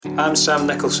I'm Sam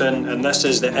Nicholson, and this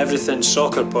is the Everything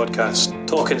Soccer podcast,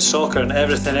 talking soccer and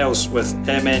everything else with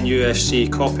MNUFC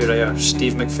copywriter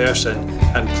Steve McPherson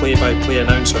and play-by-play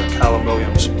announcer Callum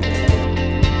Williams.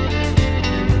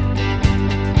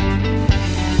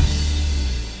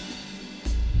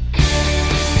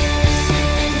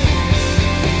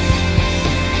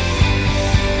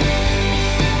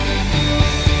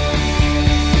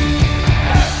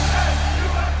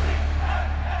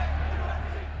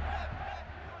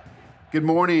 Good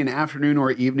morning, afternoon,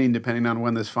 or evening, depending on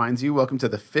when this finds you. Welcome to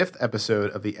the 5th episode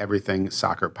of the Everything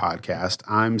Soccer podcast.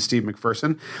 I'm Steve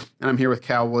McPherson, and I'm here with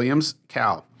Cal Williams.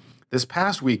 Cal, this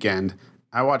past weekend,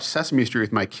 I watched Sesame Street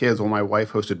with my kids while my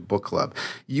wife hosted book club.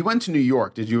 You went to New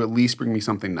York. Did you at least bring me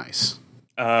something nice?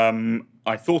 I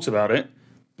thought about it,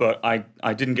 but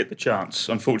I didn't get the chance,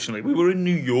 unfortunately. We were in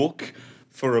New York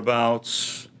for about,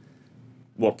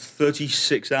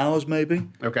 36 hours maybe?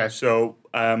 Okay. So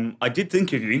I did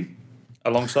think of you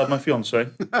alongside my fiance,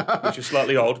 which is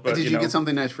slightly odd. But did you get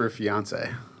something nice for a fiance,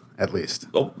 at least?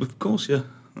 Oh, of course, yeah.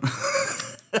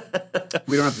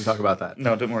 We don't have to talk about that.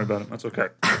 No, don't worry about it. That's okay.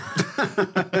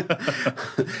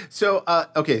 So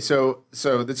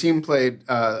the team played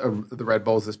the Red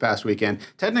Bulls this past weekend.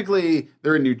 Technically,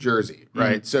 they're in New Jersey,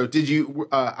 right? Mm-hmm. So did you?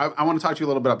 I want to talk to you a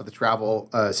little bit about the travel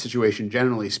situation,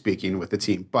 generally speaking, with the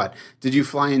team. But did you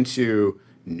fly into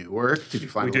Newark? Did you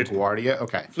fly into LaGuardia?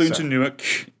 Okay. Flew into Newark,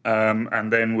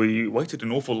 and then we waited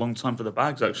an awful long time for the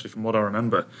bags, actually, from what I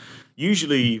remember.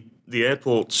 Usually, the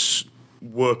airports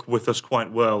work with us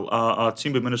quite well. Our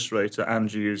team administrator,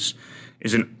 Angie, is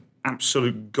an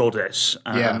absolute goddess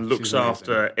and looks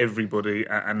after everybody,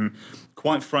 and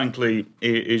quite frankly,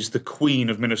 is the queen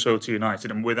of Minnesota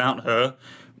United. And without her,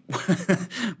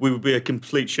 we would be a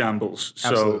complete shambles.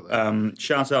 Absolutely. So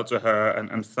shout out to her,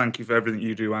 and thank you for everything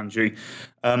you do, Angie.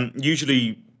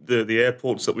 Usually the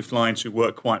airports that we fly into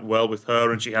work quite well with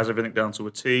her, and she has everything down to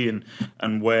a T,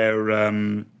 and where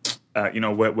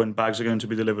when bags are going to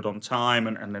be delivered on time,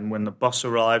 and then when the bus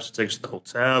arrives, it takes to the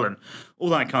hotel, and all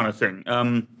that kind of thing.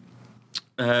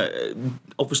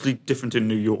 Obviously different in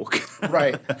New York,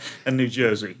 right, and New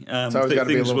Jersey. So it's got to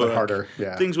be a little bit harder.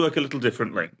 Yeah, things work a little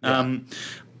differently. Yeah.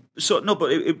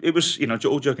 But it was,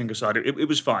 all joking aside, it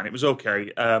was fine. It was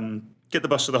okay. Get the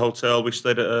bus to the hotel. We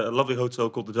stayed at a lovely hotel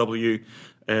called the W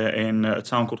in a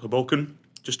town called Hoboken,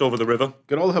 just over the river.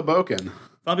 Good old Hoboken.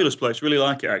 Fabulous place. Really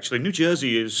like it, actually. New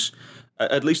Jersey is,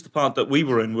 at least the part that we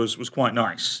were in, was quite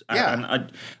nice. Yeah.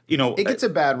 It gets a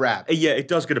bad rap. Yeah, it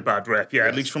does get a bad rap, yes.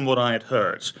 At least from what I had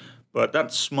heard. But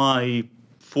that's my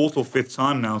 4th or 5th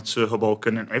time now to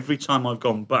Hoboken, and every time I've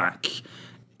gone back,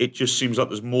 it just seems like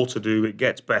there's more to do. It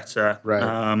gets better. Right.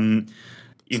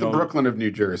 It's the Brooklyn of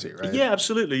New Jersey, right? Yeah,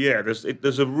 absolutely, yeah.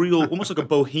 There's a real, almost like a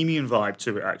bohemian vibe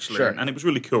to it, actually. Sure. And it was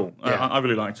really cool. Yeah. I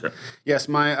really liked it. Yes,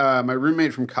 my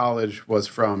roommate from college was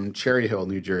from Cherry Hill,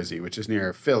 New Jersey, which is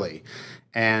near Philly.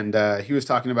 And he was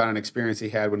talking about an experience he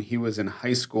had when he was in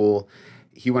high school.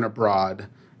 He went abroad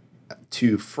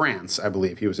to France, I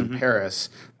believe. He was in Paris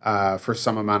for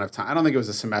some amount of time. I don't think it was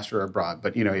a semester abroad,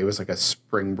 but, it was like a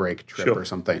spring break trip or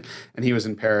something. And he was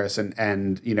in Paris,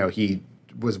 and he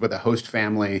was with a host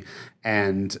family,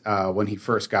 and when he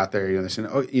first got there, they're saying,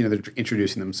 they're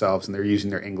introducing themselves, and they're using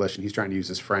their English, and he's trying to use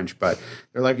his French, but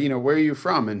they're like, where are you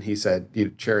from? And he said,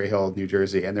 Cherry Hill, New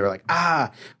Jersey, and they were like,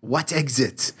 what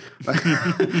exit?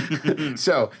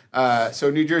 So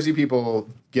New Jersey people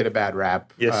get a bad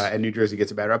rap, yes. And New Jersey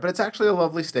gets a bad rap, but it's actually a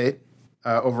lovely state.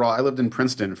 Overall, I lived in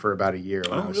Princeton for about a year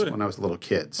when I was a little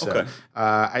kid. So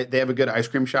they have a good ice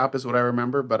cream shop, is what I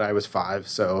remember, but I was 5,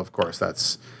 so of course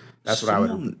that's what I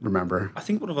would remember. I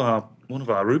think one of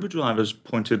our Uber drivers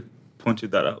pointed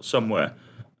that out somewhere.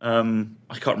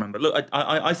 I can't remember. Look,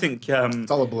 I think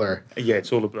it's all a blur. Yeah,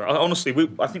 it's all a blur. Honestly,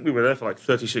 I think we were there for like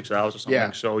 36 hours or something.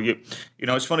 Yeah. So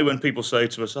it's funny when people say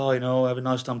to us, "Oh, have a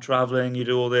nice time traveling. You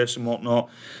do all this and whatnot."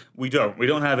 We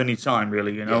don't have any time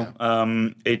really. Yeah.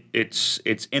 It's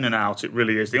in and out. It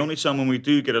really is. The only time when we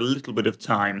do get a little bit of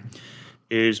time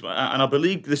is, and I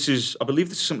believe this is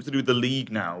something to do with the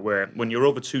league now, where when you're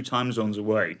over 2 time zones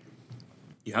away,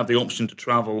 you have the option to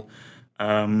travel.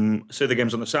 Say the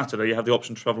game's on the Saturday, you have the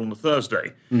option to travel on the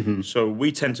Thursday. Mm-hmm. So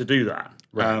we tend to do that.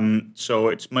 Right. So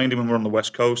it's mainly when we're on the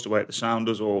West Coast, away at the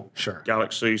Sounders or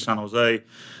Galaxy, San Jose,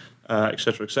 et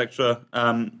cetera, et cetera.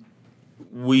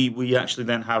 We actually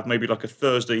then have maybe like a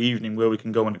Thursday evening where we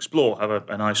can go and explore, have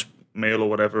a nice meal or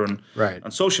whatever, and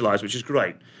socialise, which is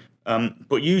great.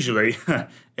 But usually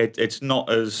it's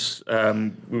not as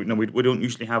we don't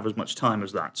usually have as much time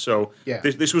as that. So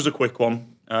this was a quick one.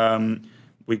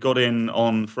 We got in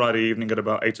on Friday evening at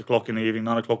about 8 o'clock in the evening,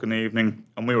 9 o'clock in the evening,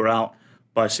 and we were out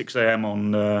by 6 a.m.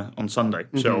 on Sunday.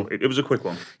 So it was a quick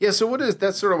one. Yeah, so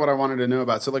that's sort of what I wanted to know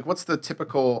about. So, like, what's the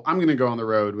typical? I'm going to go on the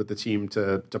road with the team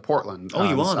to Portland. Oh,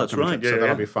 you are? That's right. Trip, so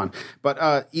that'll be fun.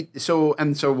 But so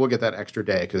we'll get that extra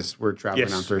day because we're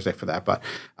traveling on Thursday for that. But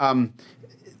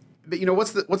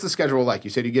what's the schedule like? You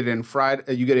said you get in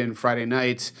Friday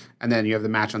night, and then you have the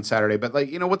match on Saturday. But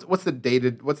like, what's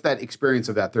that experience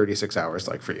of that 36 hours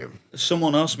like for you?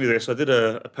 Someone asked me this. I did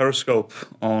a Periscope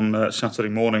on Saturday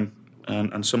morning.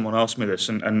 And someone asked me this,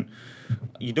 and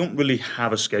you don't really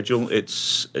have a schedule.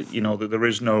 It's there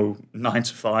is no 9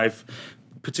 to 5,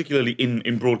 particularly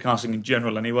in broadcasting in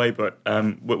general, anyway. But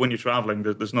when you're traveling,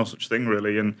 there's no such thing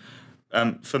really.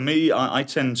 And for me, I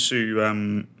tend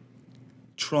to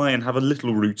try and have a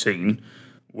little routine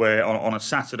where on a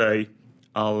Saturday,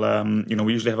 I'll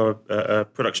we usually have a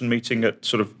production meeting at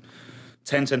sort of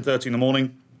 10:30 in the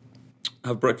morning.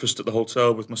 Have breakfast at the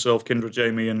hotel with myself, Kendra,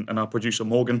 Jamie, and our producer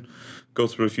Morgan. Go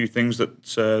through a few things that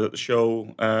the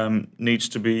show needs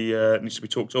to be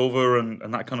talked over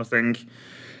and that kind of thing.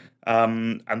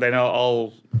 And then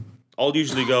I'll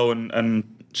usually go and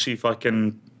see if I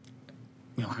can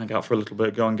hang out for a little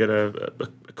bit, go and get a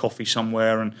coffee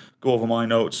somewhere, and go over my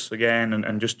notes again,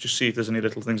 and just see if there's any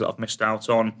little things that I've missed out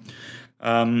on.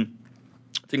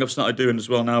 Thing I've started doing as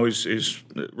well now is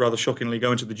rather shockingly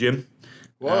going to the gym.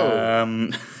 Whoa.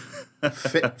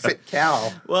 Fit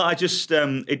Cal. Well, I just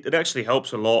it actually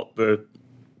helps a lot.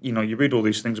 You read all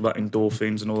these things about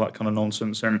endorphins and all that kind of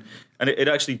nonsense, and it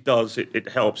actually does. It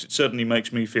helps. It certainly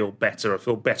makes me feel better. I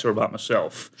feel better about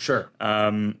myself. Sure.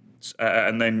 And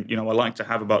then I like to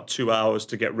have about 2 hours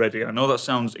to get ready. I know that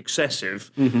sounds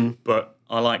excessive, but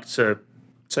I like to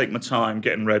take my time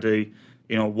getting ready.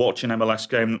 Watch an MLS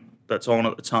game that's on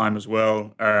at the time as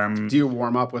well. Do you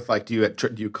warm up with do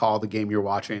you call the game you're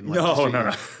watching? No.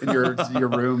 In your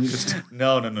room, just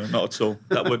no, not at all.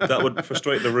 That would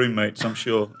frustrate the roommates, I'm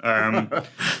sure. But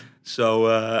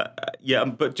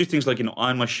do things like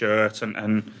iron my shirt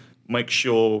and make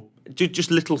sure just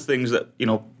little things that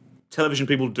television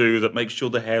people do that make sure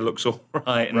the hair looks all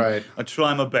right. And right. I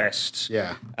try my best.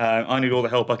 Yeah. I need all the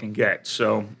help I can get.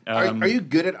 So, are you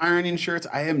good at ironing shirts?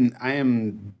 I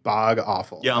am bog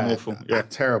awful. Yeah, I'm awful. Yeah, I'm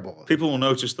terrible. People will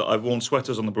notice that I've worn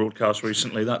sweaters on the broadcast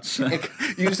recently. That's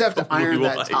you just have to iron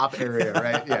that top area,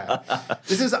 right? Yeah.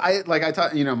 This is I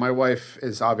thought my wife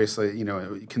is obviously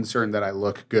concerned that I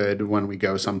look good when we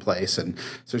go someplace, and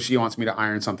so she wants me to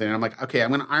iron something, and I'm like, okay, I'm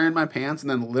going to iron my pants, and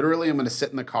then literally I'm going to sit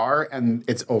in the car and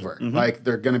it's over. Like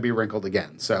they're going to be wrinkled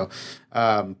again. So,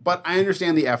 but I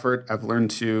understand the effort. I've learned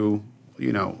to,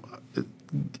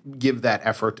 give that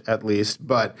effort at least.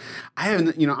 But I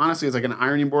haven't, honestly, it's like an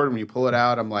ironing board. When you pull it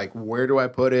out, I'm like, where do I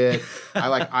put it?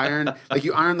 I iron,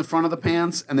 you iron the front of the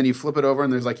pants and then you flip it over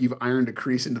and there's you've ironed a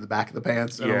crease into the back of the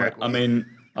pants. And yeah,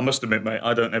 I must admit, mate,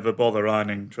 I don't ever bother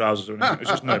ironing trousers or anything. It's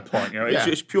just no point.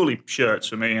 It's purely shirts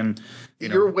for me. And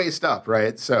you're waist up,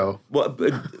 right? So, well,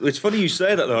 it's funny you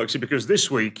say that though, actually, because this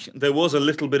week there was a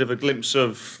little bit of a glimpse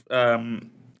of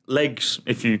legs,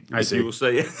 if you will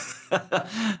say.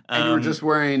 And you were just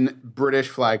wearing British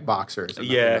flag boxers.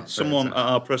 Yeah, someone,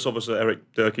 our press officer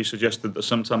Eric Durkee, suggested that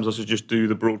sometimes I should just do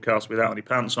the broadcast without any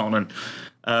pants on, and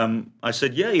I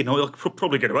said, yeah, I'll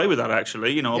probably get away with that.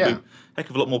 Actually, I'll be a heck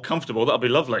of a lot more comfortable. That'll be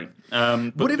lovely.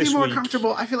 But would it be more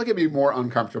comfortable? I feel like it'd be more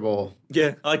uncomfortable.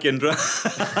 Yeah, hi Kendra.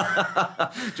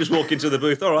 Just walk into the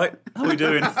booth. All right, how are we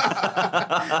doing?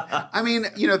 I mean,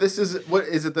 this is what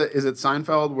is it? Is it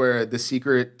Seinfeld where the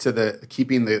secret to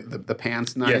keeping the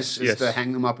pants nice is to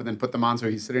hang them up and then put them on? So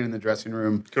he's sitting in the dressing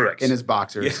room, correct, in his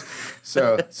boxers.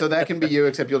 Yeah. So that can be you,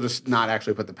 except you'll just not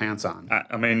actually put the pants on.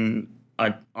 I mean,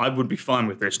 I would be fine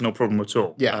with this, no problem at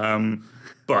all. Yeah.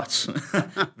 But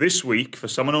this week, for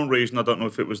some unknown reason, I don't know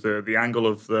if it was the angle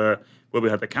of where we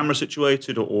had the camera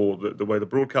situated or the way the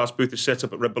broadcast booth is set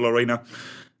up at Red Bull Arena,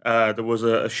 there was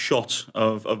a shot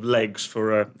of legs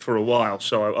for a while.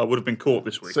 So I would have been caught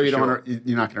this week. So you're not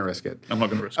going to risk it. I'm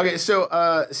not going to risk it. Okay,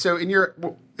 so in your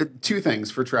two things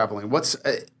for traveling. Let's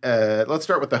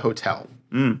start with the hotel.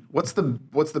 What's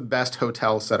the best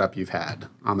hotel setup you've had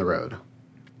on the road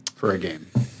for a game?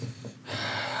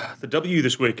 The W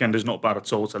this weekend is not bad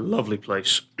at all. It's a lovely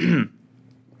place.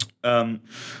 The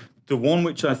one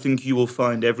which I think you will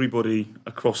find everybody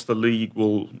across the league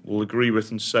will agree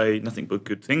with and say nothing but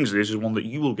good things is one that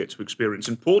you will get to experience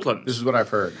in Portland. This is what I've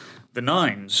heard. The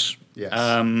Nines.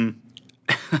 Yes.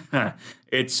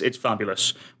 It's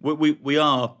fabulous. We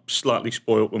are slightly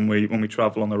spoilt when we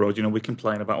travel on the road. We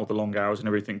complain about all the long hours and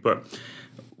everything, but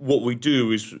what we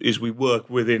do is we work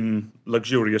within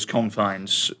luxurious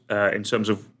confines in terms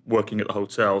of working at the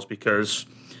hotels, because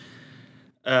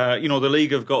The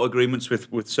league have got agreements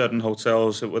with certain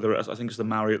hotels, whether I think it's the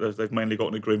Marriott they've mainly got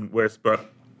an agreement with,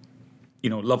 but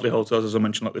lovely hotels, as I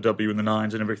mentioned, like the W and the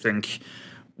Nines and everything.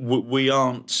 We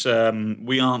aren't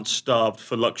starved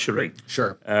for luxury.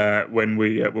 Sure. When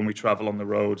we travel on the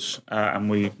roads and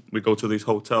we go to these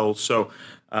hotels, so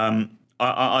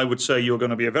I would say you're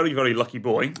going to be a very, very lucky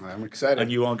boy. I'm excited,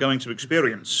 and you are going to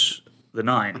experience the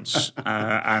Nines.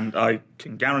 And I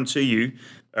can guarantee you,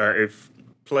 if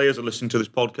players are listening to this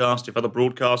podcast, if other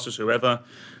broadcasters, whoever,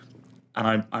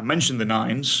 and I mentioned the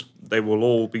Nines, they will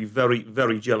all be very,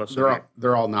 very jealous of you.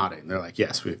 They're all nodding. They're like,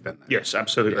 yes, we've been there. Yes,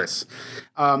 absolutely. Yes.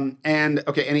 And,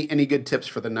 okay, any good tips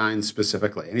for the Nines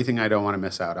specifically? Anything I don't want to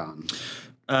miss out on?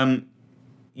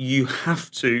 You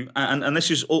have to, and this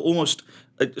is almost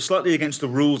slightly against the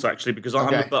rules, actually, because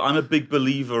I'm a big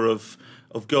believer of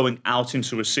going out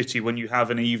into a city when you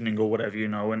have an evening or whatever,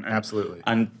 and absolutely,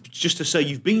 and just to say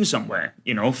you've been somewhere,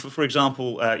 for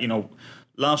example,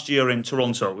 last year in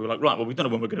Toronto, we were like, right, well, we don't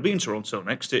know when we're going to be in Toronto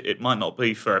next. It might not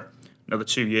be for another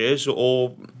 2 years,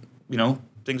 or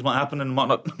things might happen and might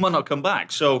not come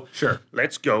back. So sure,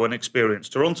 let's go and experience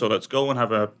Toronto. Let's go and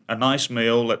have a nice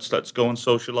meal. Let's go and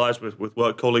socialise with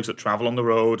work colleagues that travel on the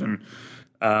road, and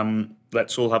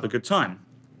let's all have a good time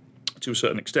to a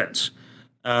certain extent.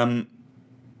 So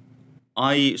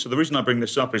the reason I bring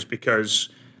this up is because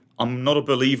I'm not a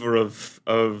believer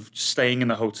of staying in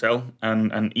the hotel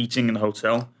and eating in the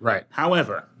hotel. Right.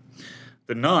 However,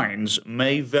 the Nines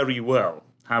may very well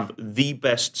have the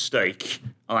best steak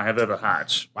I have ever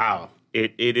had. Wow.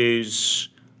 It is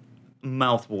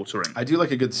mouth-watering. I do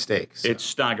like a good steak. So. It's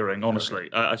staggering, honestly.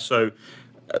 Okay.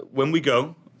 When we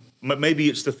go, maybe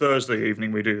it's the Thursday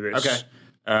evening we do this.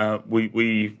 Okay.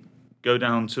 We go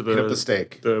down to the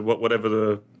steak. Whatever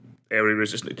the area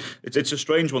is. It's a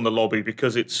strange one, the lobby,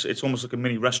 because it's almost like a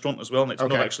mini restaurant as well, and it's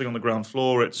not actually on the ground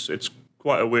floor. It's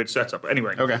quite a weird setup. But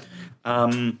anyway. Okay.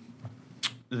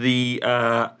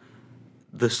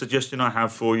 The suggestion I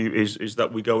have for you is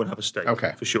that we go and have a steak.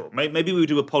 Okay. For sure. Maybe we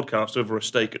do a podcast over a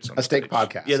steak at some A steak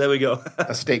podcast. Yeah, there we go.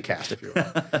 A steak cast, if you will.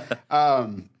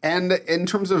 And in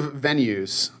terms of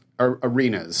venues,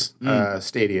 arenas,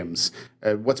 stadiums,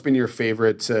 what's been your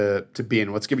favorite to be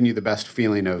in? What's given you the best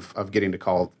feeling of getting to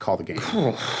call the game?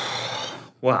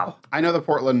 Wow. I know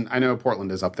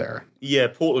Portland is up there. Yeah,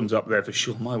 Portland's up there for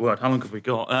sure. My word, how long have we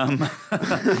got? I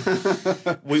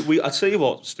tell you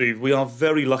what, Steve, we are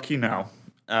very lucky now.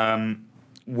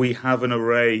 We have an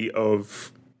array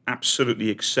of absolutely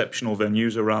exceptional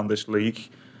venues around this league.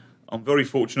 I'm very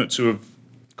fortunate to have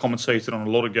commentated on a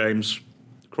lot of games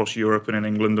across Europe and in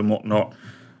England and whatnot.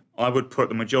 I would put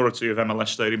the majority of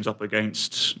MLS stadiums up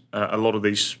against a lot of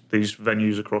these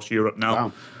venues across Europe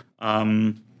now.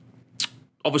 Wow.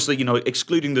 Obviously,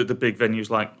 excluding the big venues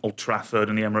like Old Trafford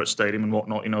and the Emirates Stadium and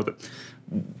whatnot, that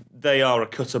they are a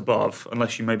cut above,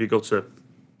 unless you maybe go to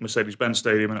Mercedes-Benz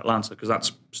Stadium in Atlanta, because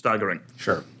that's staggering.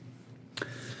 Sure.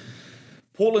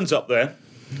 Portland's up there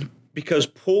because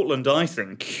Portland, I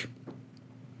think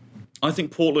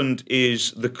Portland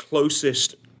is the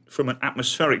closest, from an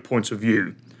atmospheric point of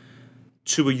view,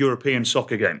 to a European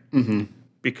soccer game. Mm-hmm.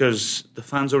 Because the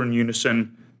fans are in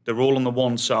unison, they're all on the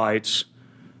one side.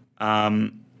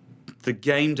 The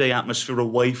game day atmosphere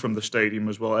away from the stadium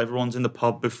as well. Everyone's in the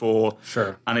pub before.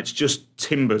 Sure. And it's just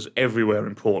Timbers everywhere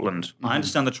in Portland. Mm-hmm. I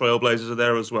understand the Trailblazers are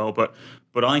there as well, but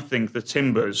I think the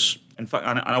Timbers, in fact,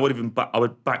 and I would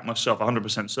back myself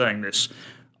 100% saying this,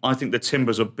 I think the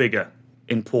Timbers are bigger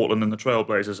in Portland than the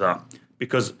Trailblazers are.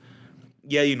 Because,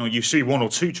 yeah, you see one or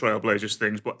two Trailblazers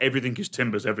things, but everything is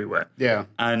Timbers everywhere. Yeah.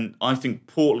 And I think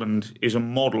Portland is a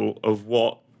model of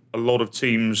what a lot of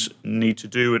teams need to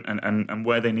do and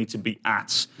where they need to be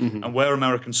at, mm-hmm. and where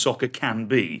American soccer can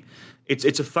be.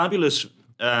 It's a fabulous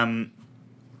view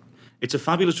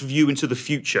into the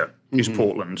future, is mm-hmm.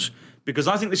 Portland, because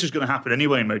I think this is going to happen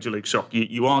anyway in Major League Soccer.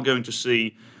 You are going to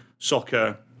see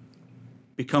soccer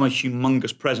become a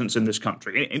humongous presence in this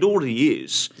country. It already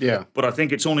is, yeah. But I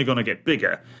think it's only going to get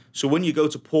bigger. So when you go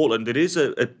to Portland, it is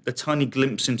a tiny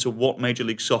glimpse into what Major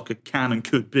League Soccer can and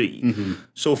could be. Mm-hmm.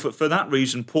 So for that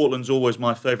reason, Portland's always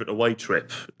my favourite away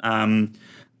trip.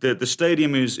 The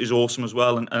stadium is awesome as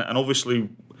well, and obviously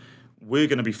we're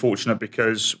going to be fortunate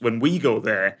because when we go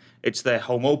there, it's their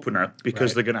home opener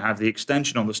because they're going to have the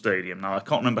extension on the stadium. Now, I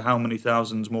can't remember how many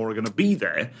thousands more are going to be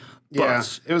there.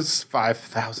 But it was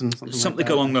 5,000, something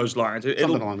along those lines.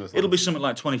 It'll be something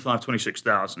like 25,000,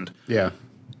 26,000. Yeah.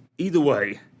 Either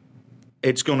way,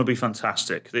 it's going to be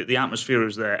fantastic. The atmosphere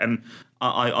is there. And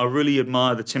I really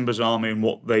admire the Timbers Army and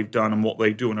what they've done and what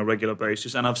they do on a regular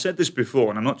basis. And I've said this before,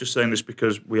 and I'm not just saying this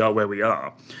because we are where we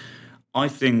are. I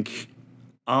think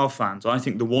our fans, I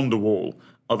think the Wonderwall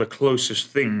are the closest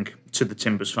thing to the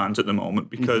Timbers fans at the moment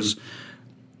because,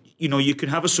 you can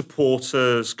have a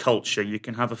supporters culture, you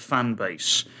can have a fan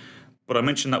base. But I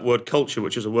mentioned that word culture,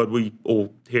 which is a word we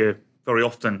all hear very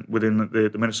often within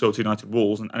the Minnesota United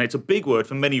walls. And it's a big word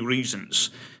for many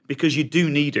reasons because you do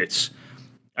need it.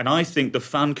 And I think the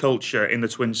fan culture in the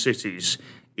Twin Cities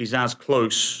is as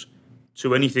close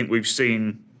to anything we've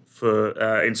seen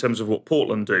in terms of what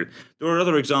Portland do. There are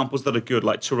other examples that are good,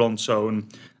 like Toronto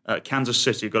and Kansas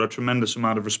City. Got a tremendous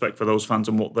amount of respect for those fans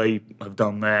and what they have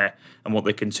done there and what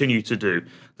they continue to do.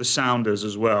 The Sounders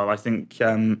as well. I think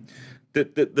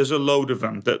that there's a load of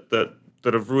them that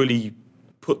have really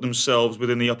put themselves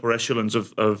within the upper echelons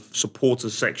of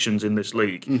supporters sections in this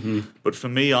league. But for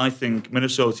me, I think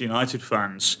Minnesota United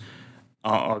fans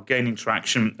are gaining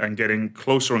traction and getting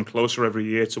closer and closer every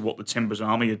year to what the Timbers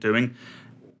Army are doing.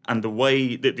 And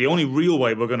the only real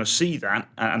way we're going to see that,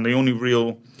 and the only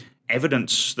real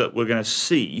evidence that we're going to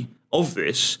see of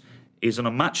this, is on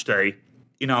a match day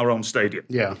in our own stadium.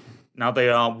 Yeah. Now, they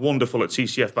are wonderful at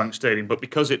TCF Bank Stadium, but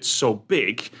because it's so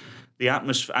big, the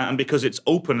atmosphere, and because it's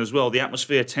open as well, the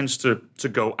atmosphere tends to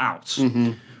go out.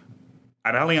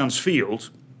 At Allianz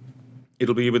Field,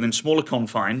 it'll be within smaller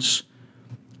confines,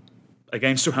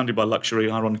 again surrounded by luxury,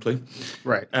 ironically.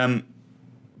 Right.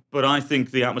 But I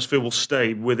think the atmosphere will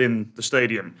stay within the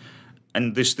stadium.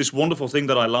 And this wonderful thing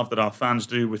that I love that our fans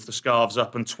do with the scarves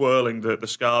up and twirling the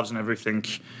scarves and everything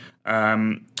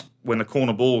when the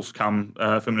corner balls come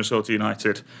for Minnesota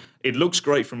United, it looks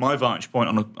great from my vantage point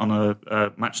on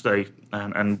a match day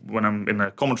and when I'm in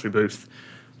the commentary booth.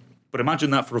 But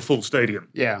imagine that for a full stadium.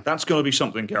 Yeah. That's going to be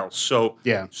something else. So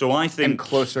I think... And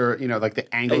closer, like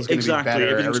the angle's going to be better. Exactly,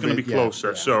 everything's going to be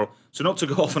closer. Yeah. So not to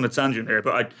go off on a tangent here,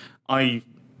 but I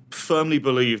firmly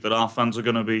believe that our fans are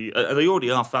going to be... they already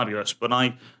are fabulous, but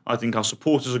I think our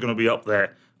supporters are going to be up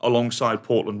there alongside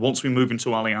Portland. Once we move into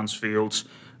Allianz Field,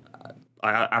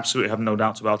 I absolutely have no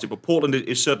doubt about it. But Portland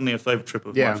is certainly a favourite trip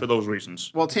of mine for those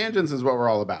reasons. Well, tangents is what we're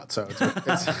all about, so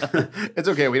it's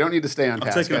okay. We don't need to stay on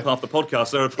task. I'm taking up half the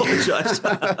podcast there. I apologise.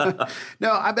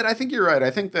 No, but I think you're right. I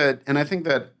think that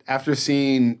after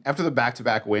the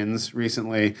back-to-back wins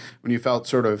recently, when you felt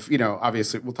sort of,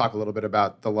 obviously we'll talk a little bit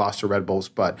about the loss to Red Bulls,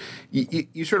 but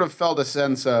you sort of felt a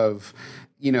sense of,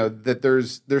 that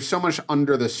there's so much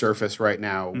under the surface right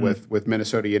now with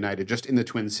Minnesota United, just in the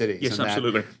Twin Cities. Yes,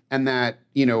 absolutely. And that,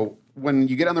 when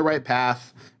you get on the right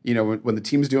path, when the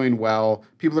team's doing well,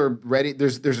 people are ready.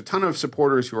 There's a ton of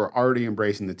supporters who are already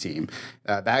embracing the team.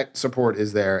 That support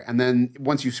is there. And then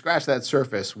once you scratch that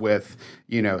surface with,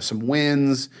 some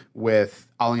wins,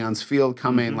 with Allianz Field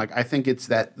coming, I think it's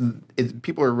that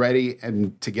people are ready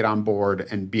and to get on board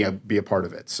and be a part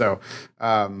of it. So,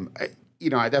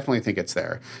 I definitely think it's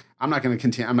there. I'm not going to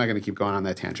continue. I'm not going to keep going on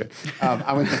that tangent.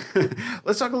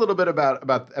 Let's talk a little bit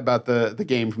about the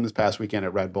game from this past weekend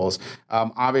at Red Bulls.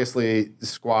 Obviously, the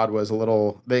squad was a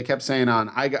little. They kept saying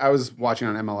I was watching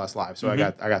on MLS Live, so I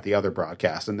got the other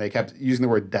broadcast, and they kept using the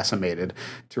word decimated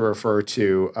to refer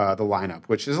to the lineup,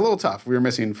 which is a little tough. We were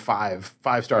missing five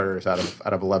starters out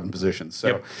of 11 positions.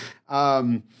 So.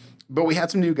 Yep. But we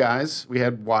had some new guys. We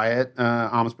had Wyatt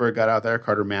Amsberg got out there.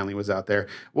 Carter Manley was out there.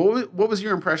 What was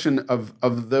your impression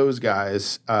of those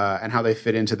guys and how they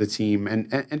fit into the team?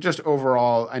 And just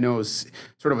overall, I know it was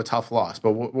sort of a tough loss,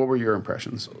 but what were your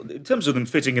impressions? In terms of them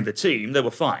fitting in the team, they were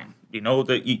fine.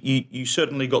 That you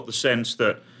certainly got the sense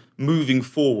that moving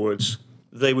forwards,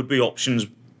 they would be options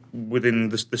within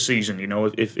the season.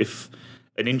 If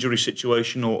an injury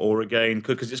situation or again,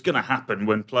 because it's going to happen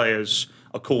when players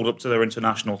are called up to their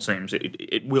international teams.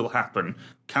 It will happen.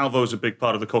 Calvo's a big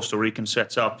part of the Costa Rican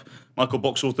setup. Michael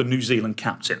Boxall's the New Zealand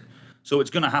captain. So it's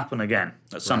going to happen again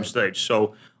at some stage.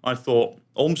 So I thought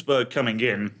Olmsberg coming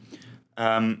in,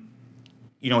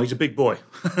 he's a big boy.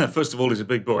 First of all, he's a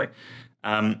big boy.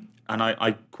 And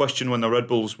I questioned when the Red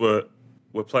Bulls were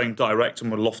playing direct and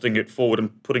were lofting it forward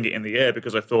and putting it in the air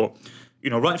because I thought,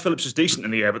 Ryan Phillips is decent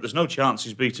in the air, but there's no chance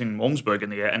he's beating Olmsberg in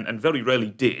the air, and very rarely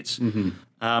did.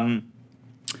 Mm-hmm.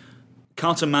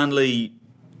 Carter Manley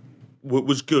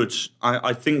was good.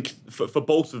 I think for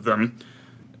both of them,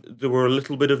 there were a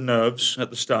little bit of nerves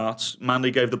at the start. Manley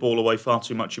gave the ball away far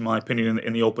too much, in my opinion,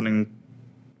 in the opening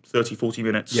 30, 40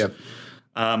 minutes. Yep.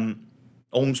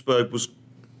 Olmsberg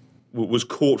was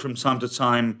caught from time to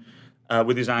time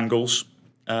with his angles.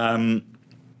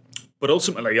 But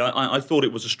ultimately, I thought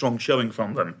it was a strong showing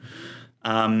from them.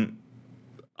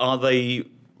 Are they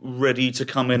ready to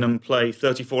come in and play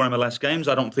 34 MLS games?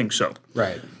 I don't think so.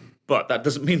 Right. But that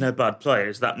doesn't mean they're bad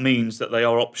players. That means that they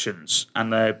are options.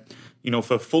 And they're,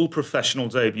 for full professional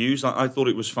debuts, I thought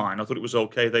it was fine. I thought it was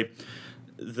okay.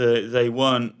 They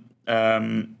weren't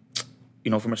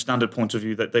from a standard point of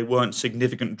view, that they weren't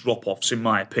significant drop-offs, in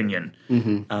my opinion.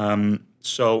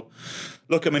 So,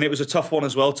 look, I mean, it was a tough one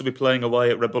as well to be playing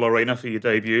away at Red Bull Arena for your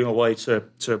debut, away to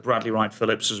Bradley Wright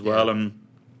Phillips as well, and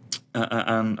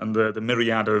the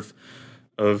myriad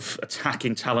of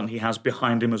attacking talent he has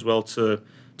behind him as well to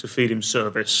feed him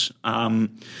service. I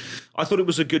thought it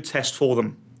was a good test for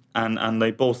them, and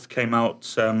they both came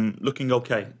out looking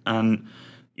okay. And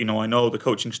I know the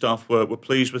coaching staff were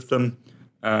pleased with them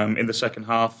in the second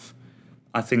half.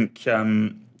 I think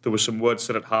there were some words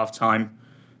said at halftime,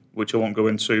 which I won't go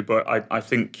into, but I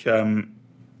think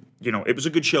it was a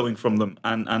good showing from them,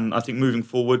 and I think moving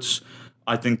forwards,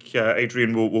 I think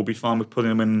Adrian will be fine with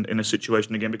putting them in a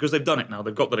situation again, because they've done it now.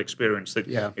 They've got that experience.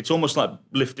 It's almost like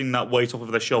lifting that weight off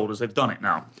of their shoulders. They've done it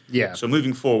now. Yeah. So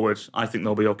moving forward, I think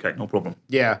they'll be okay. No problem.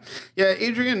 Yeah.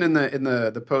 Adrian in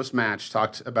the post match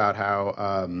talked about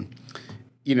how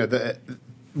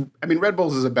Red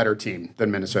Bulls is a better team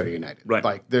than Minnesota United. Right.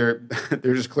 Like they're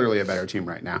just clearly a better team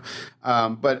right now.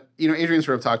 But Adrian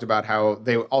sort of talked about how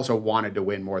they also wanted to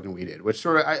win more than we did, which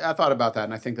sort of I thought about that,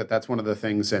 and I think that's one of the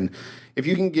things. And if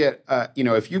you can get,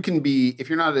 if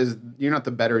you're not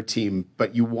the better team,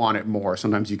 but you want it more,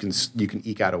 sometimes you can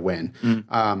eke out a win.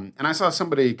 And I saw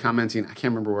somebody commenting, I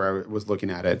can't remember where I was looking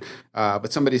at it,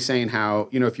 but somebody saying how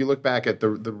if you look back at the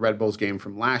Red Bulls game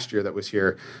from last year that was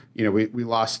here, we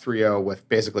lost 3-0 with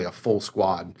basically a full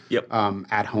squad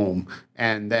at home.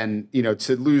 And then,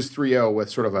 to lose 3-0 with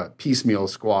sort of a piecemeal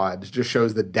squad just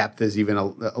shows the depth is even a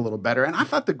little better. And I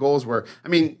thought the goals were,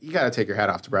 you got to take your hat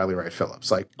off to Bradley Wright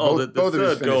Phillips. Like, both of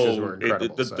his finishes were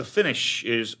incredible. The finish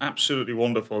is absolutely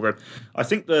wonderful. I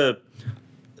think the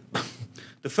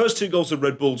first two goals that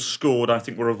Red Bulls scored, I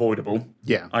think, were avoidable.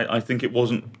 Yeah. I think it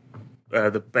wasn't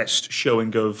the best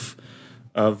showing of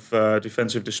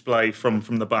defensive display from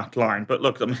the back line. But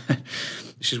look,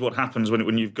 this is what happens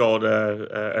when you've got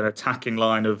an attacking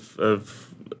line of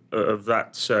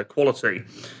that quality.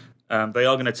 They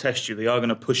are going to test you. They are going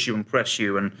to push you and press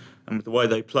you. And with the way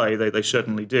they play, they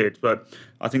certainly did. But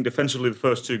I think defensively, the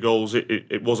first two goals,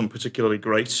 it wasn't particularly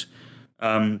great.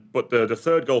 But the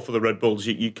third goal for the Red Bulls,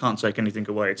 you can't take anything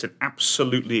away. It's an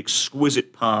absolutely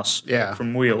exquisite pass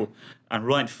from Wheel. And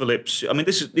Wright Phillips,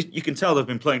 you can tell they've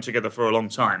been playing together for a long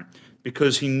time,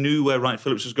 because he knew where Wright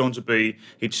Phillips was going to be.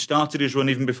 He'd started his run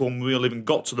even before Wheel even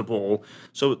got to the ball.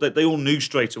 So they all knew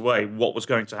straight away what was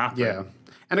going to happen. Yeah.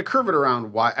 And to curve it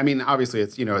around, obviously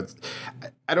it's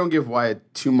I don't give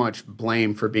Wyatt too much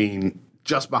blame for being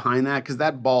just behind that, because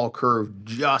that ball curved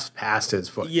just past his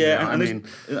foot. Yeah, and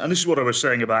this is what I was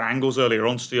saying about angles earlier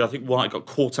on, Steve. I think Wyatt got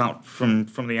caught out from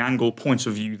the angle point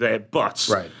of view there, but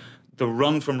the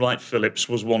run from Wright Phillips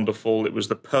was wonderful. It was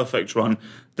the perfect run.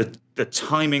 The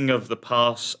timing of the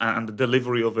pass and the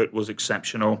delivery of it was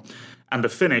exceptional. And the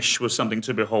finish was something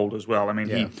to behold as well. I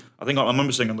think I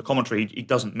remember saying on the commentary, he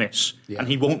doesn't miss. Yeah. And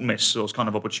he won't miss those kind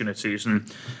of opportunities.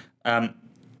 And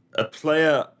a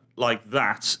player like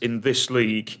that in this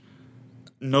league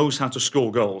knows how to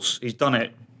score goals. He's done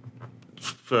it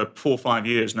for 4 or 5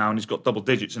 years now, and he's got double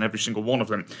digits in every single one of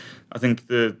them. I think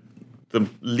the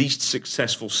least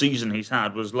successful season he's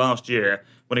had was last year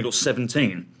when he got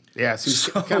 17. Yeah, so he's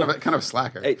kind of a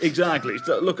slacker. Exactly.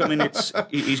 Look,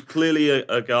 he's clearly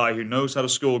a guy who knows how to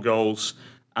score goals,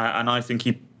 and I think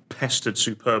he pestered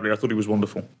superbly. I thought he was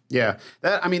wonderful. Yeah,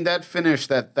 that finish,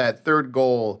 that third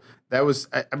goal, that was,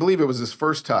 I believe it was his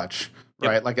first touch,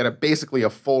 right? Yep. Like at basically a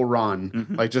full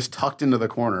run, like just tucked into the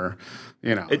corner.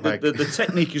 The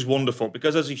technique is wonderful,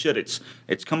 because, as you said, it's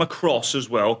come across as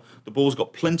well. The ball's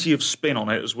got plenty of spin on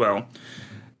it as well,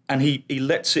 and he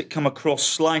lets it come across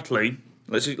slightly.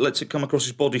 Lets it come across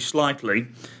his body slightly,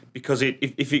 because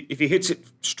if he hits it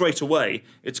straight away,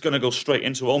 it's going to go straight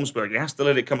into Olmsberg. He has to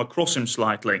let it come across him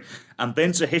slightly, and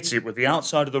then to hit it with the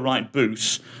outside of the right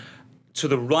boot to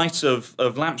the right of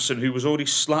Lampson, who was already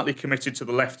slightly committed to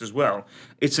the left as well.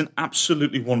 It's an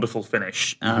absolutely wonderful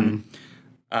finish.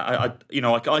 I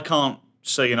can't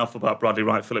say enough about Bradley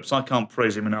Wright Phillips. I can't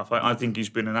praise him enough. I think he's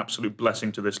been an absolute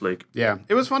blessing to this league. Yeah,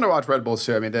 it was fun to watch Red Bulls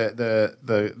too.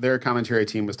 Their commentary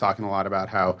team was talking a lot about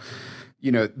how,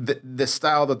 the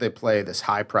style that they play, this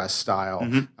high press style,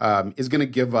 is going to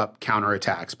give up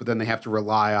counterattacks, but then they have to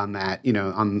rely on that,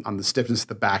 on the stiffness of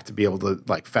the back to be able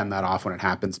to fend that off when it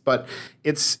happens. But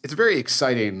it's very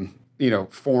exciting.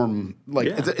 Form,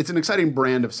 it's an exciting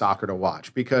brand of soccer to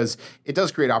watch, because it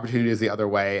does create opportunities the other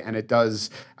way, and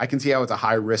I can see how it's a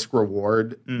high risk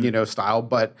reward, style,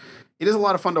 but it is a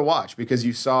lot of fun to watch, because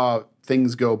you saw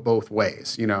things go both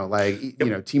ways.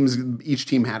 Each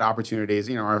team had opportunities.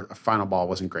 Our final ball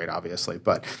wasn't great, obviously,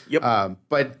 but it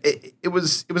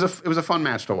was a fun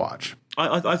match to watch.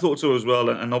 I thought so as well,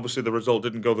 and obviously the result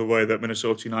didn't go the way that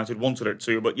Minnesota United wanted it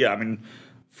to. But yeah, I mean,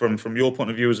 from your point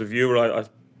of view as a viewer, I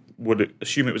would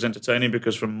assume it was entertaining,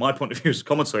 because from my point of view as a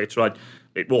commentator,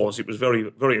 it was very,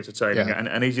 very entertaining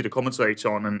and easy to commentate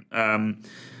on. And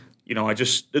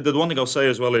the one thing I'll say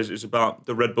as well is about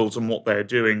the Red Bulls and what they're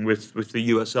doing with the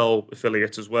USL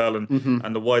affiliate as well,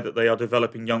 and the way that they are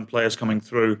developing young players coming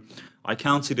through. I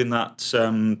counted in that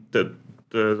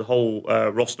the whole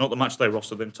roster, not the match day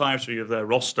roster, the entirety of their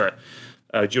roster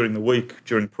during the week,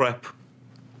 during prep.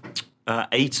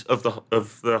 8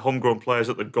 of the homegrown players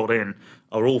that they've got in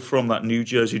are all from that New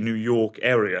Jersey, New York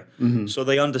area. So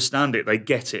they understand it, they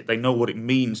get it, they know what it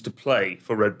means to play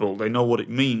for Red Bull, they know what it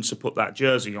means to put that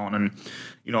jersey on. And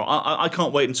I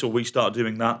can't wait until we start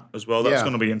doing that as well. That's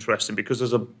going to be interesting, because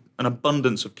there's an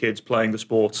abundance of kids playing the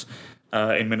sports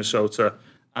in Minnesota.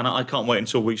 And I can't wait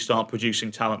until we start producing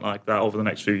talent like that over the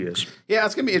next few years. Yeah,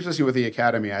 it's going to be interesting with the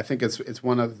academy. I think it's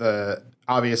one of the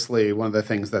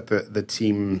things that the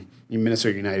team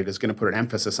Minnesota United is going to put an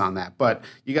emphasis on that. But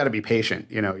you got to be patient.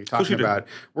 You're talking about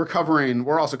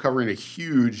we're also covering a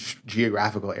huge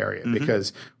geographical area,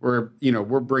 because we're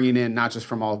bringing in not just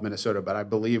from all of Minnesota, but I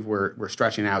believe we're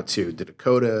stretching out to the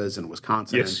Dakotas and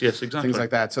Wisconsin. Yes, exactly. Things like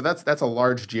that. So that's a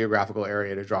large geographical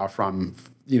area to draw from.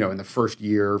 In the first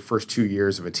 2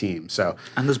 years of a team.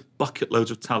 And there's bucket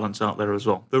loads of talent out there as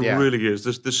well. There really is.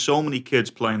 There's so many kids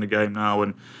playing the game now,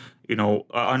 and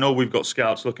I know we've got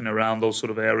scouts looking around those sort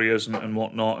of areas and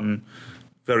whatnot, and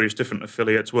various different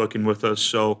affiliates working with us.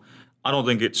 So I don't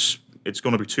think it's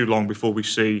going to be too long before we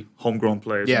see homegrown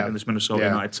players in this Minnesota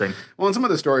United team. Well, and some of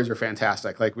the stories are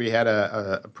fantastic. Like we had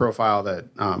a profile that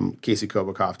Casey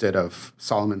Kobakov did of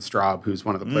Solomon Straub, who's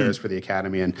one of the players for the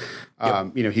academy, and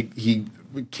he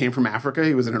came from Africa.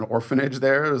 He was in an orphanage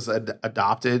there. Was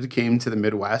adopted, came to the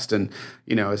Midwest, and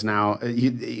is now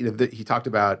he talked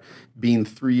about being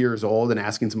 3 years old and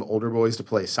asking some older boys to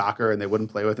play soccer, and they wouldn't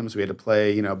play with him, so he had to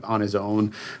play on his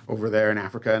own over there in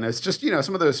Africa. And it's just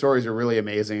some of those stories are really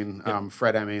amazing.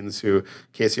 Fred Emmings, who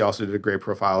Casey also did a great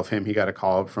profile of him. He got a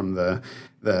call up from the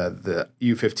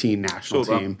U15 national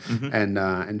team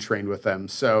and trained with them.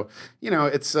 So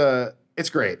it's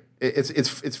great.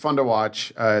 It's fun to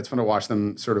watch. It's fun to watch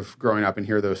them sort of growing up and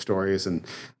hear those stories. And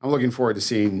I'm looking forward to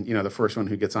seeing, the first one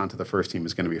who gets onto the first team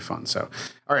is going to be fun. So,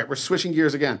 all right, we're switching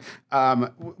gears again.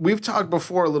 We've talked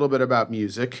before a little bit about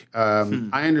music.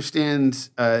 I understand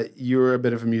you're a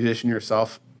bit of a musician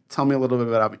yourself. Tell me a little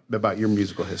bit about your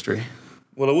musical history.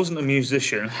 Well, I wasn't a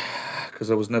musician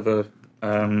because I was never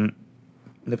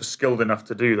skilled enough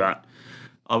to do that.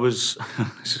 I was.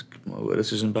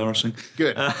 This is embarrassing.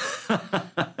 Good. I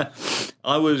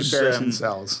was embarrassing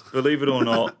cells. Believe it or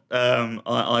not,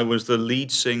 I was the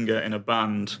lead singer in a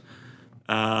band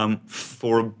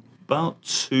for about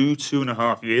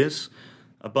 2.5 years.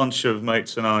 A bunch of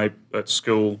mates and I at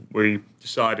school, we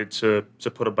decided to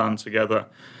put a band together.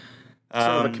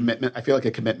 Sort of a commitment. I feel like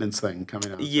a commitments thing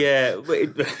coming out. Yeah,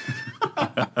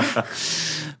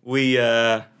 we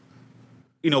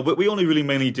only really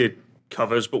mainly did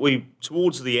covers, but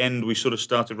towards the end we sort of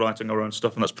started writing our own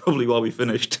stuff, and that's probably why we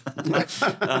finished.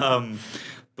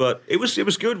 But it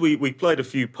was good. We played a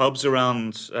few pubs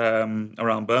around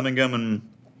Birmingham, and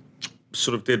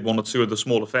sort of did one or two of the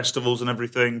smaller festivals and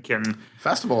everything. And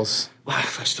festivals.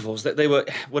 They were,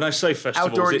 when I say festivals,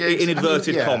 outdoor gigs, in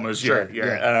inverted commas. Sure,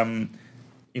 yeah.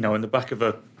 In the back of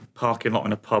a parking lot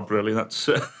in a pub, really. That's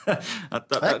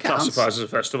that classifies as a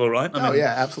festival, right?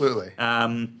 Yeah, absolutely.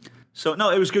 So no,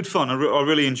 it was good fun. I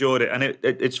really enjoyed it, and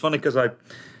it's funny because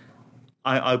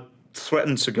I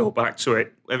threatened to go back to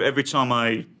it every time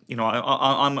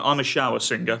I'm a shower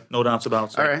singer, no doubt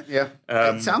about it. All right, yeah,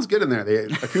 it sounds good in there. The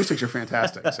acoustics are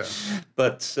fantastic. So,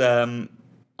 but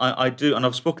I do, and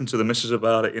I've spoken to the missus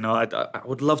about it. I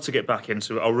would love to get back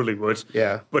into it. I really would.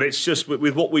 Yeah. But it's just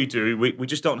with what we do, we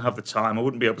just don't have the time. I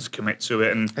wouldn't be able to commit to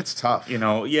it, and it's tough.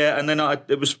 Yeah. And then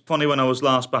it was funny when I was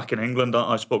last back in England.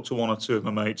 I spoke to one or two of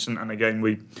my mates, and again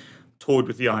we toyed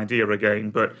with the idea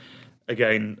again, but.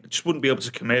 Again, just wouldn't be able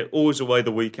to commit. Always away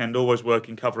the weekend, always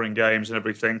working, covering games and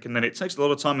everything. And then it takes a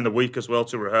lot of time in the week as well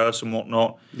to rehearse and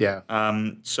whatnot. Yeah.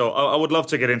 So I would love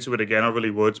to get into it again. I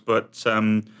really would. But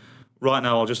right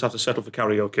now, I'll just have to settle for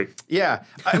karaoke. Yeah.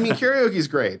 I mean, karaoke is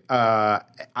great.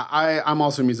 I'm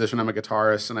also a musician. I'm a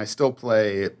guitarist, and I still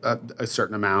play a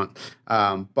certain amount.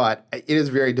 But it is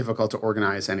very difficult to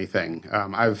organize anything.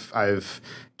 I've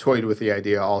toyed with the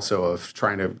idea also of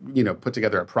trying to, put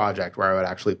together a project where I would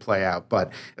actually play out.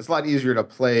 But it's a lot easier to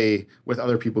play with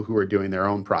other people who are doing their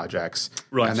own projects.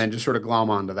 Right. And then just sort of glom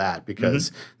onto that,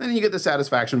 because then you get the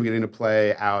satisfaction of getting to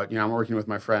play out. I'm working with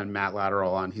my friend Matt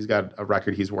Lateral on, he's got a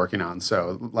record he's working on.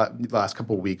 So the last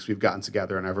couple of weeks we've gotten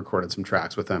together and I've recorded some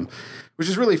tracks with him, which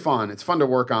is really fun. It's fun to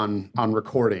work on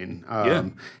recording.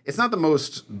 It's not the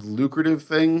most lucrative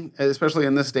thing, especially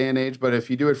in this day and age, but if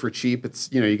you do it for cheap, it's,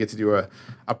 you get to do a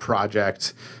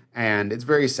project, and it's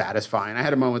very satisfying. I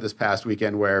had a moment this past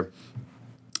weekend where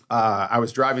I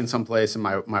was driving someplace, and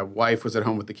my wife was at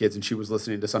home with the kids, and she was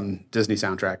listening to some Disney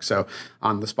soundtrack, so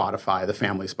on the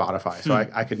family Spotify, so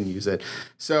I couldn't use it.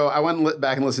 So I went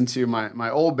back and listened to my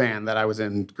old band that I was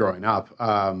in growing up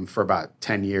for about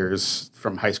 10 years,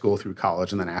 from high school through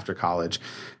college, and then after college.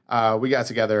 We got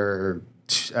together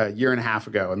a year and a half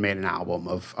ago and made an album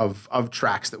of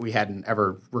tracks that we hadn't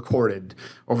ever recorded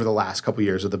over the last couple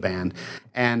years of the band.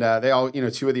 And they all,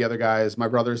 two of the other guys, my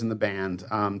brothers in the band,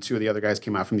 two of the other guys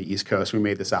came out from the East Coast. We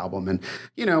made this album, and,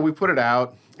 we put it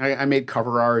out. I made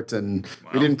cover art, and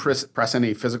we didn't press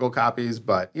any physical copies,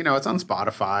 but, it's on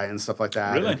Spotify and stuff like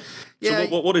that. Really? And, yeah.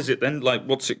 So what is it then? Like,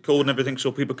 what's it called and everything,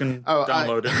 so people can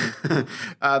download it?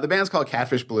 The band's called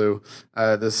Catfish Blue.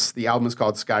 The album is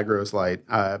called Sky Grows Light.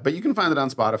 But you can find it on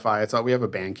Spotify. We have a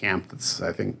Bandcamp. That's,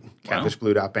 I think,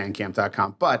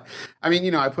 catfishblue.bandcamp.com. But,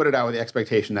 I put it out with the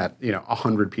expectation that,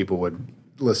 100 people would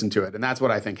listen to it, and that's what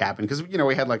I think happened, because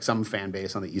we had like some fan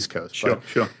base on the East Coast. Sure.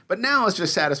 But now it's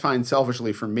just satisfying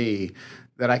selfishly for me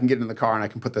that I can get in the car and I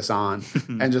can put this on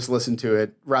and just listen to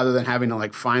it, rather than having to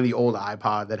like find the old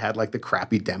iPod that had like the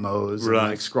crappy demos and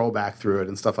like scroll back through it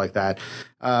and stuff like that.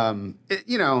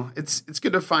 It's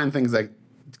good to find things that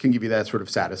can give you that sort of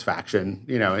satisfaction,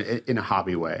 in a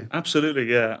hobby way.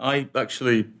 Absolutely, yeah. I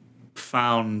actually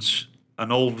found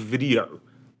an old video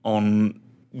on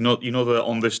the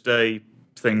On This Day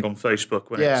thing on Facebook,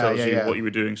 when it tells you what you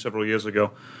were doing several years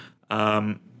ago.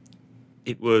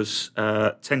 It was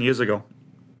 10 years ago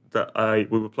that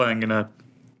we were playing in a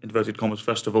inverted commas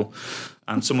festival,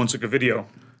 and someone took a video,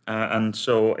 and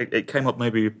so it came up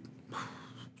maybe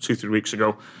 2-3 weeks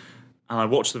ago, and I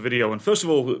watched the video, and first of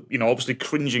all, obviously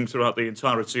cringing throughout the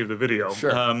entirety of the video.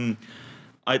 Sure.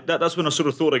 That's when I sort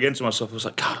of thought again to myself, I was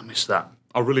like, God, I miss that.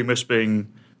 I really miss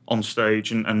being on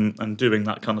stage and doing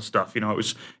that kind of stuff. It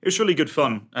was really good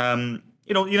fun.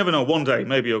 You never know. One day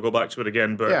maybe I'll go back to it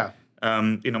again. But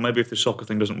maybe if the soccer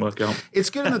thing doesn't work out, it's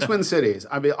good in the Twin Cities.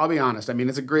 I'll be honest.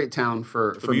 It's a great town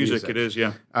for music. It is,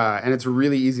 yeah. And it's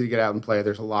really easy to get out and play.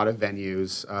 There's a lot of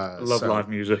venues. I love live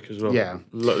music as well. Yeah,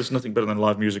 there's nothing better than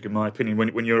live music, in my opinion.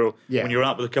 When you're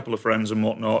out with a couple of friends and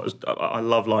whatnot, I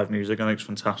love live music. I think it's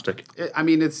fantastic.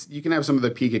 You can have some of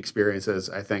the peak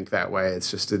experiences, I think, that way. It's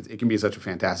just it can be such a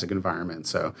fantastic environment.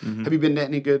 So, have you been to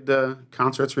any good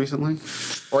concerts recently,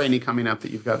 or any coming up that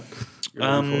you're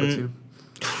looking forward to?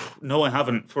 No, I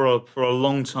haven't. For a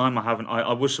long time, I haven't.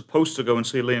 I was supposed to go and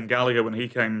see Liam Gallagher when he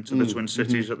came to the Twin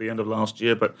Cities at the end of last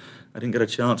year, but I didn't get a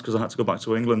chance because I had to go back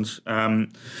to England. I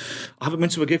haven't been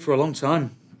to a gig for a long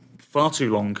time. Far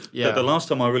too long. Yeah. The last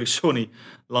time I really saw any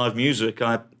live music,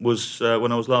 I was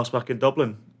when I was last back in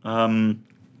Dublin.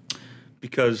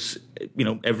 Because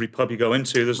every pub you go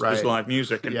into, there's live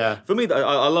music, and for me,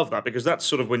 I love that, because that's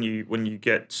sort of when you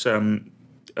get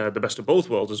the best of both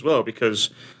worlds as well, because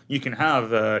you can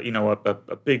have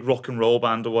a big rock and roll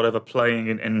band or whatever playing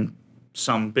in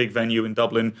some big venue in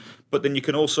Dublin, but then you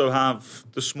can also have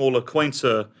the smaller,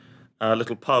 quainter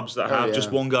little pubs that have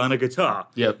just one guy and a guitar.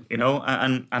 Yep.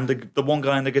 And the one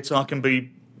guy and the guitar can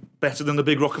be better than the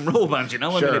big rock and roll band.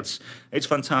 Sure. It's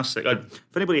fantastic.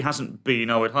 If anybody hasn't been,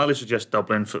 I'd highly suggest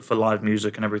Dublin for live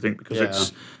music and everything,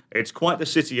 because it's quite the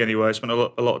city anyway. I spent a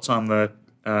lot of time there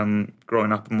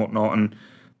growing up and whatnot, and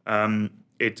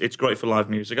it's great for live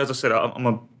music. As I said, I'm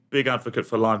a big advocate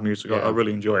for live music. I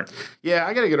really enjoy it. Yeah,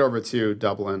 I got to get over to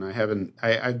Dublin.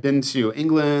 I've been to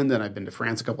England, and I've been to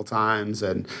France a couple times,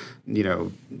 and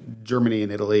Germany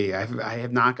and Italy. I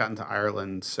have not gotten to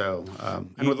Ireland. So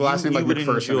and with the last name like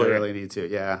McPherson, I really need to.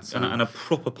 Yeah, so. and a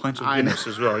proper pint of Guinness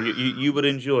as well. You would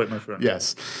enjoy it, my friend.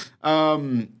 Yes.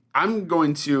 I've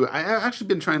actually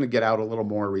been trying to get out a little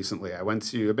more recently. I've been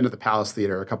to the Palace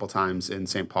Theater a couple times in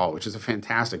St. Paul, which is a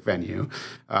fantastic venue.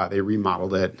 They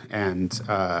remodeled it and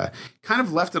kind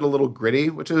of left it a little gritty,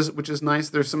 which is nice.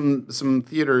 There's some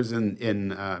theaters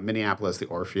in Minneapolis, the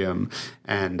Orpheum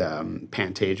and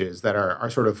Pantages, that are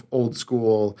sort of old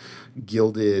school,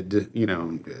 gilded,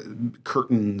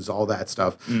 curtains, all that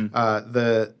stuff.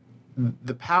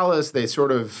 the Palace, they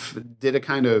sort of did a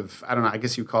kind of, I don't know, I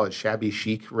guess you call it shabby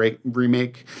chic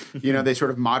remake. You know, they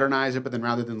sort of modernized it, but then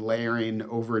rather than layering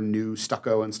over new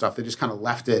stucco and stuff, they just kind of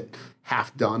left it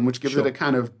half done, which gives it a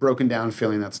kind of broken down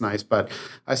feeling that's nice. But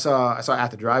I saw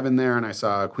At the Drive-In there, and I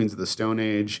saw Queens of the Stone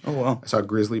Age. Oh, wow. I saw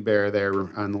Grizzly Bear there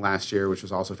in the last year, which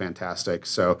was also fantastic.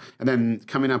 So, and then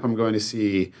coming up, I'm going to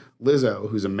see Lizzo,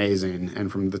 who's amazing,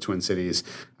 and from the Twin Cities,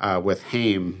 with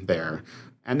Haim there.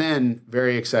 And then,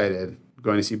 very excited,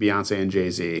 going to see Beyonce and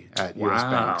Jay-Z at US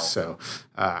Bank. So,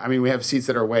 I mean, we have seats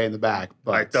that are way in the back.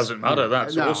 But It doesn't matter.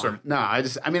 That's awesome. No, I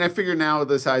figure now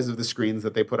the size of the screens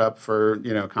that they put up for,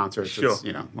 concerts, Sure. it's,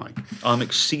 like... I'm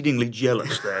exceedingly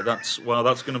jealous there. That's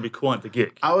going to be quite the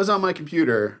gig. I was on my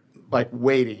computer,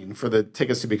 waiting for the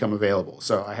tickets to become available.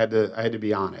 So I had to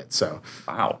be on it. So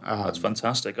Wow, that's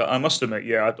fantastic. I must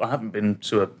admit, I haven't been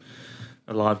to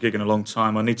a live gig in a long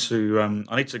time. I need to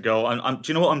go. Do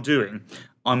you know what I'm doing?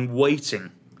 I'm waiting,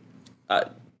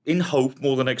 in hope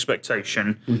more than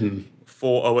expectation,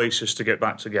 for Oasis to get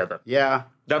back together. Yeah,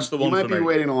 that's the one. You might for be me.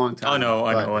 waiting a long time. I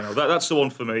know. That's the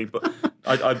one for me. But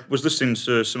I was listening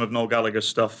to some of Noel Gallagher's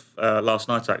stuff last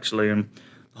night actually, and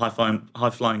High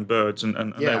Flying Birds,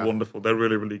 and they're wonderful. They're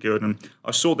really, really good. And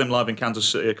I saw them live in Kansas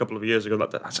City a couple of years ago.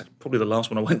 That's probably the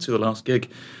last one I went to, the last gig.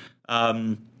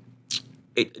 And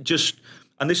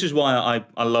this is why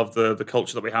I love the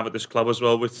culture that we have at this club as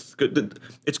well.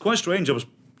 It's quite strange. I was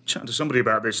chatting to somebody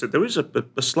about this, that there is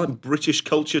a slight British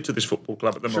culture to this football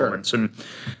club at the moment. And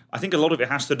I think a lot of it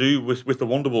has to do with the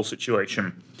Wonderwall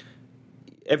situation.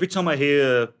 Every time I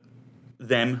hear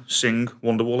them sing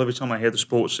Wonderwall, every time I hear the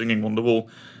Sports singing Wonderwall,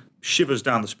 shivers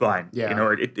down the spine.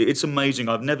 Yeah. It's amazing.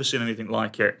 I've never seen anything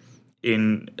like it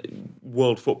in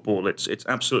world football. It's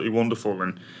absolutely wonderful,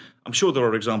 and I'm sure there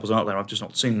are examples out there. I've just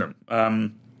not seen them.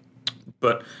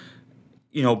 But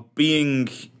being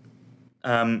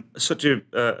such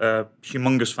a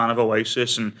humongous fan of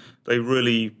Oasis, and they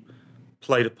really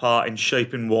played a part in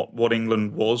shaping what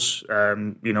England was.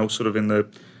 Sort of in the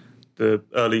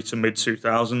early to mid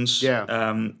 2000s. Yeah.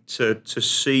 To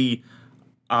see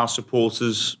our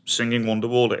supporters singing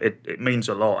Wonderwall, it means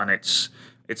a lot, and it's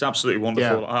absolutely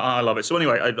wonderful. Yeah. I love it. So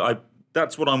anyway, I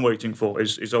that's what I'm waiting for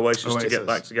is Oasis to get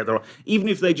back together. Even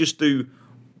if they just do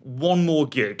one more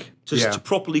gig to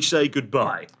properly say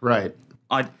goodbye. Right.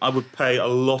 I would pay a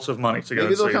lot of money to go and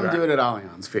see that. Maybe they'll come do it at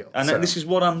Allianz Field. And this is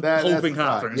what I'm hoping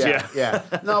happens. Yeah.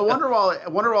 No,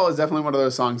 Wonderwall is definitely one of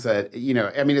those songs that,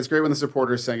 it's great when the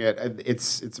supporters sing it.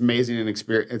 It's amazing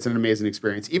it's an amazing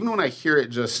experience. Even when I hear it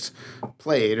just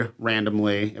played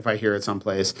randomly, if I hear it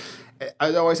someplace,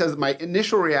 I always says my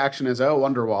initial reaction is, oh,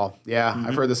 Wonderwall. Yeah,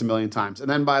 I've heard this a million times. And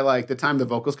then by the time the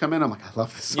vocals come in, I'm like, I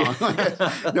love this song.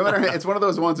 No matter, it's one of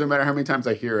those ones. No matter how many times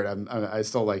I hear it, I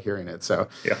still like hearing it. So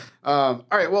all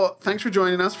right. Well, thanks for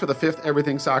joining us for the 5th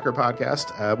Everything Soccer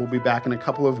podcast. We'll be back in a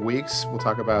couple of weeks. We'll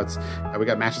talk about we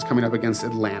got matches coming up against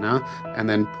Atlanta, and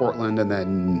then Portland, and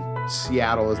then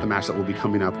Seattle is the match that will be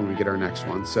coming up when we get our next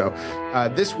one. So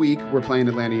this week we're playing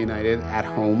Atlanta United at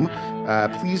home.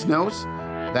 Please note,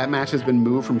 that match has been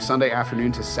moved from Sunday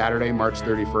afternoon to Saturday, March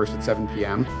 31st at 7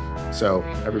 p.m. So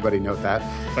everybody note that.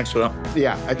 Thanks for that.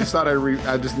 Yeah, I just thought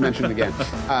I'd just mention it again.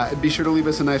 Be sure to leave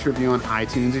us a nice review on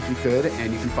iTunes if you could,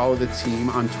 and you can follow the team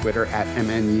on Twitter at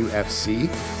MNUFC. You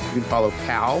can follow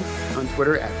Cal on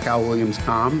Twitter at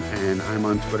CalWilliamsCom, and I'm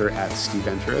on Twitter at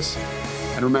SteveVenturous.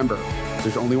 And remember,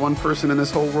 there's only one person in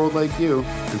this whole world like you,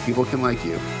 and people can like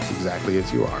you exactly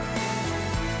as you are.